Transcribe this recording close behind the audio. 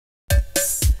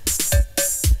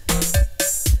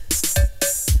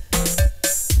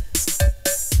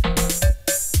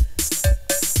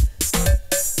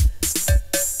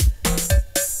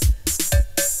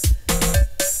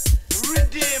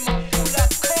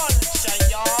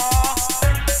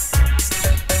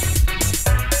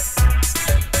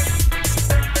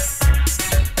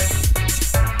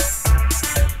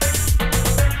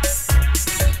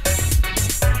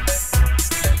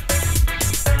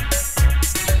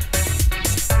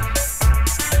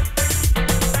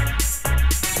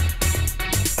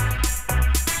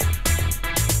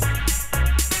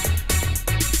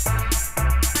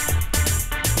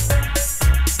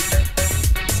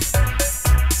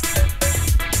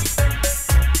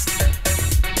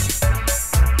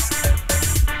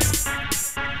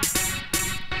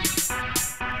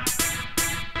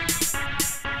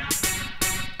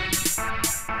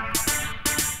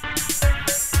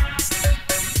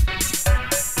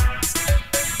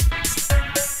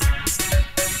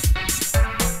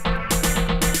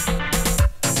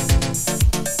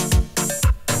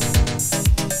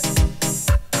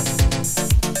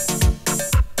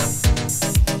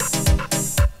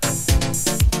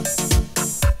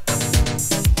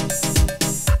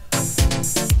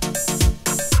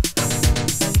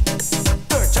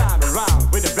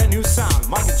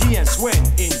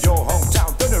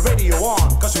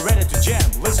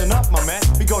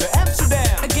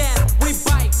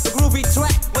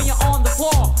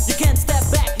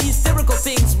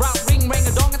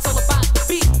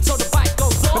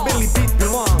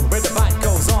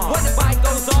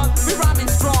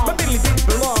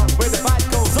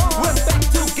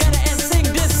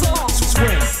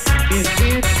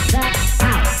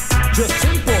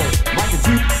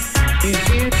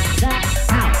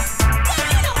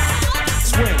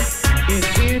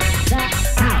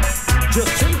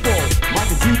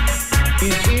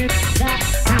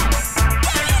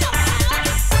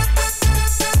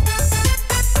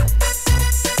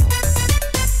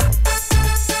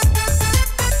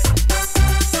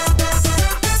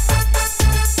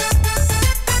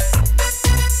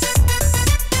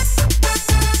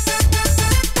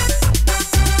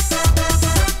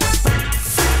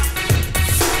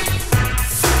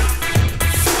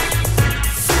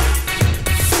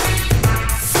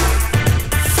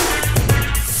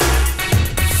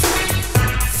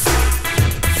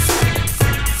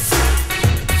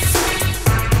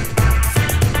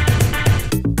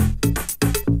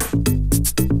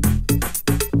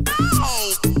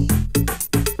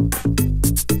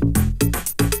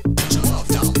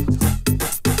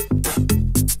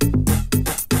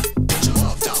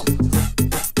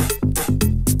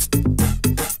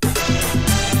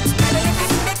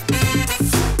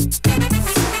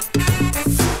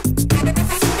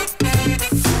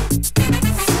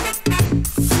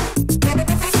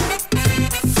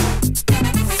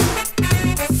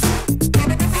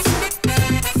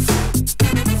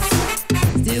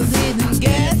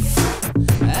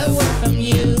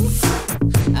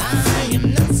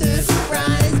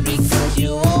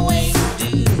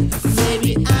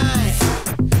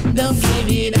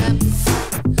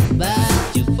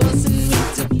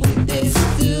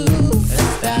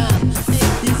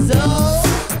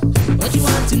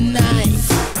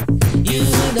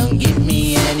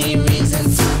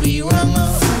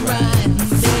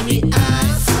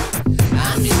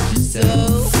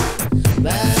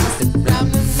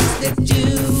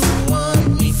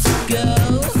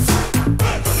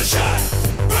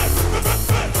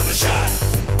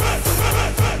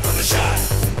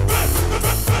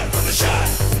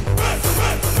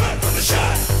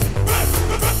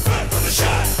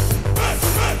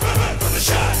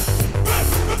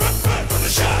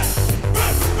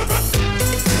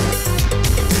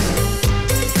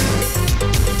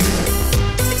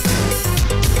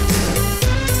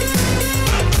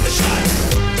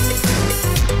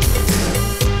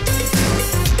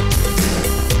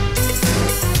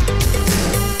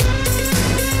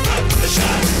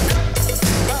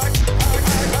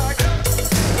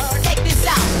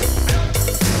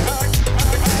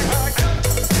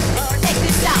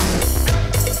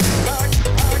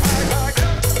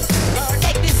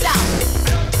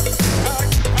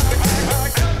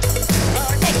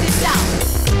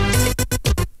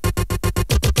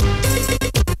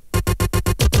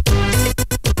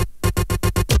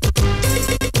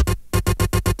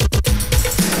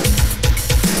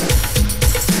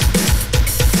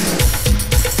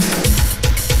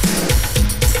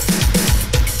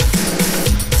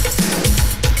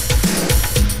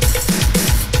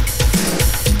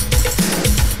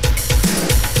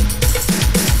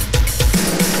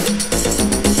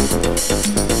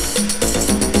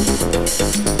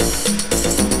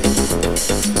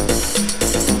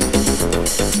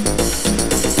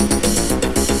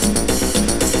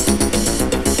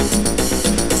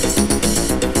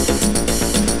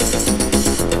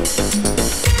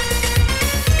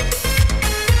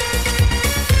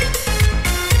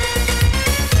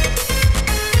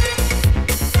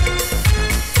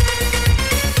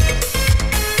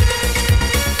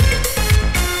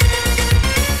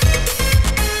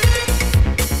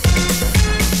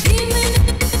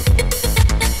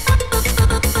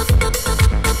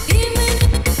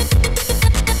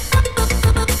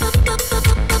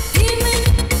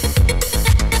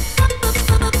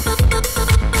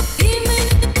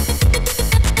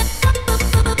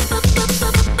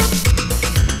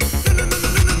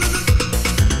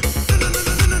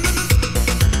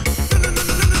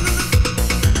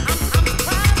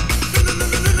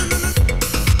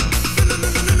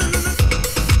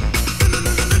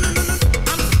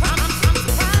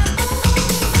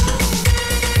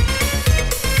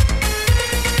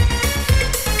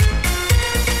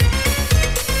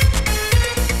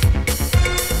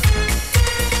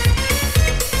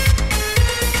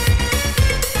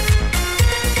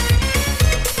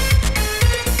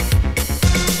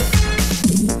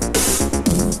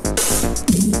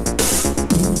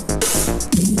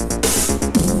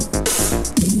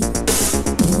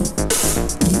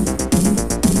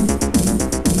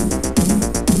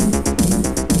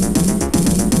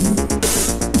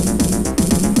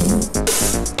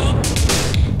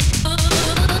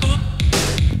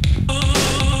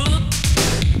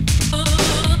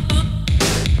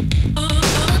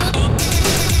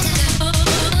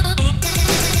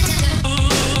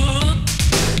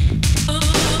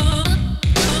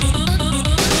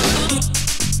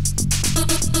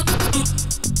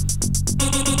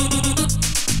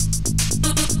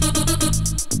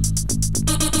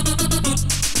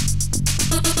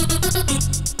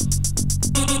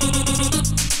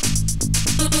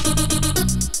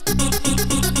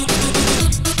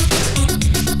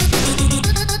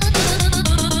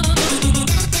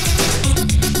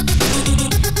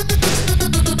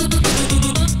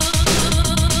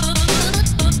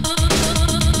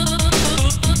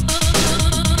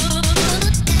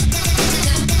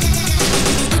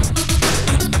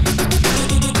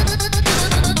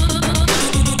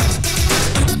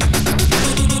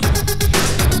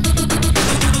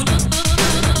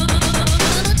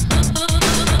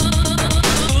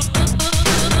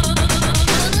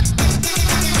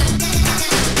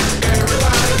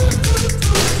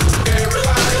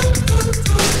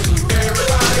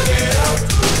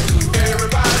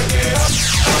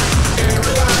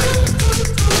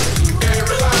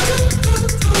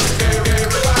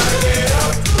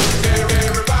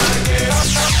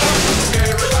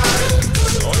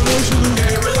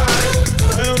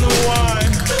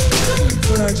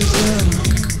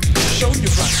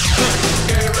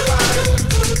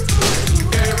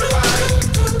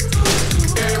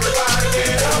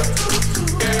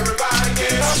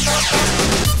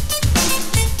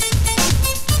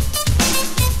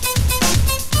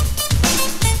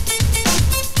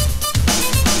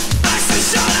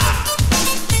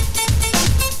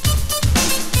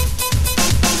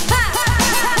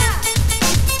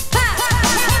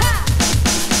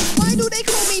they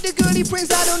call me the girly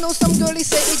prince? I don't know, some girlies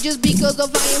say it just because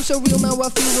of I am so real. Now I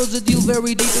feel was a deal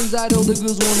very deep inside. All the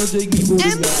girls wanna take me for the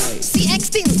guy.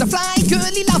 MCX the fly,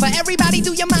 girly lover. Everybody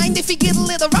do you mind if you get a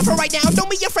little rougher right now? Don't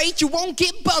be afraid, you won't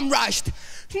get bum rushed.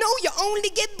 No, you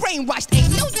only get brainwashed.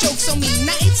 Ain't no jokes on me.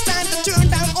 Now it's time to turn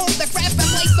down all the crap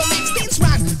and play some X-Tins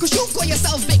rock. Cause you call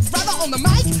yourself big brother on the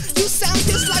mic. You sound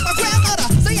just like my grandmother.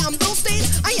 Say I'm those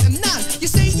things, I am not. You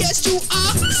say yes, you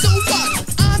are. So what?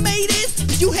 I made it,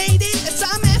 you hate it.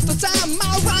 Time after time,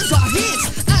 my rhymes are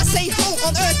hits. I say ho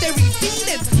on earth, they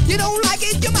repeat it. You don't like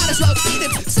it, you might as well beat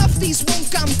it. Softies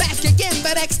won't come back again,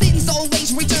 but X-Tins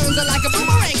always returns like a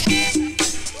boomerang.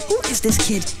 Who is this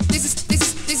kid? This is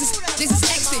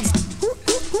X-Tins.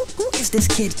 Who is this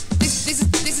kid? This is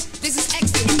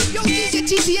X-Tins. Yo, DJ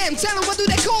TTM, tell them what do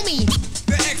they call me?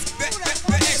 The X.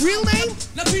 Real name?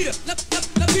 La Peter.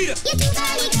 You're too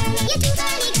girly.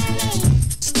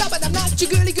 Stop it, I'm not your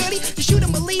girly. You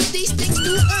shouldn't believe these things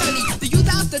too early. The youth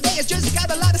out today has just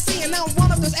got a lot to say, and now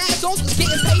one of those assholes is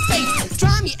getting paid.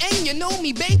 Try me and you know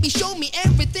me, baby. Show me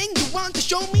everything you want to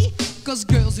show me. Cause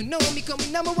girls who know me call me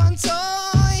 #1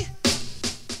 toy.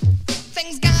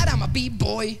 Thanks God I'm a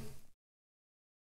B-boy.